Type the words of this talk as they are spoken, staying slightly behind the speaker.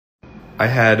I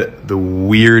had the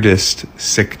weirdest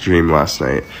sick dream last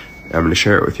night. I'm going to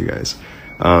share it with you guys.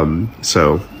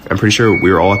 So I'm pretty sure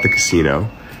we were all at the casino,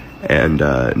 and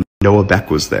Noah Beck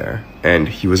was there, and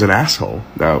he was an asshole.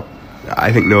 Now,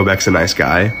 I think Noah Beck's a nice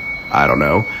guy. I don't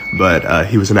know, but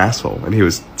he was an asshole, and he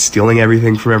was stealing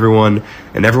everything from everyone,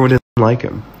 and everyone didn't like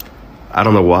him. I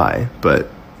don't know why, but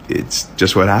it's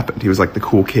just what happened. He was like the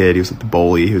cool kid. He was like the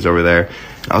bully. He was over there.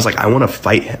 And I was like, I want to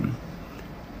fight him,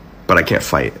 but I can't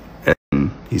fight.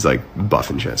 And he's like buff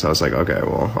and shit. So I was like, okay,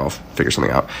 well, I'll figure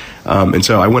something out. And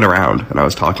so I went around and I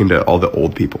was talking to all the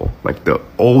old people, like the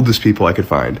oldest people I could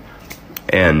find.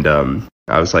 And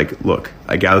I was like, look,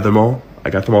 I gathered them all. I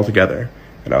got them all together.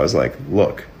 And I was like,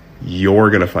 look, you're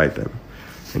going to fight them.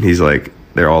 And he's like,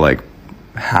 they're all like,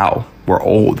 how? We're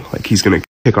old. Like, he's going to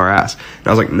kick our ass. And I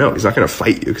was like, no, he's not going to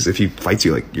fight you, because if he fights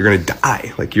you, like, you're going to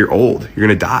die. Like, you're old. You're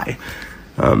going to die.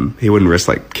 He wouldn't risk,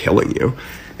 like, killing you.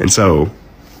 And so,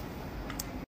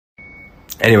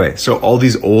 anyway, so all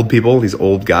these old people, these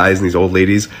old guys and these old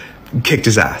ladies kicked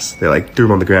his ass. They, like, threw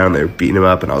him on the ground. They were beating him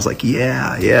up. And I was like,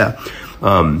 yeah, yeah.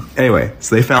 Anyway,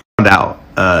 so they found out.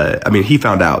 He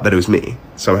found out that it was me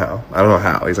somehow. I don't know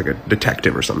how. He's like a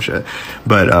detective or some shit.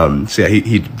 But, so yeah,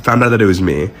 he found out that it was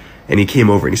me. And he came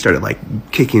over and he started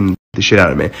like kicking the shit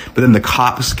out of me. But then the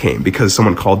cops came because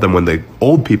someone called them when the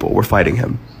old people were fighting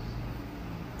him.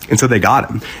 And so they got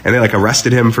him. And they like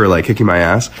arrested him for like kicking my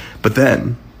ass. But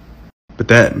then,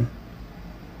 there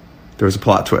was a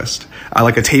plot twist.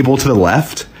 Like a table to the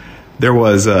left, there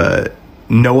was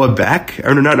Noah Beck.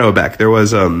 Or no, not Noah Beck. There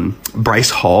was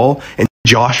Bryce Hall and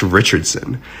Josh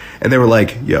Richardson. And they were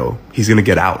like, yo, he's going to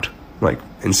get out. Like,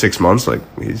 in 6 months, like,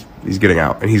 he's getting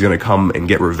out, and he's gonna come and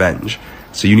get revenge.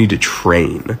 So you need to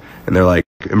train. And they're like,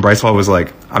 and Bryce Hall was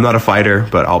like, I'm not a fighter,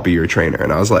 but I'll be your trainer.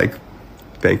 And I was like,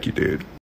 thank you, dude.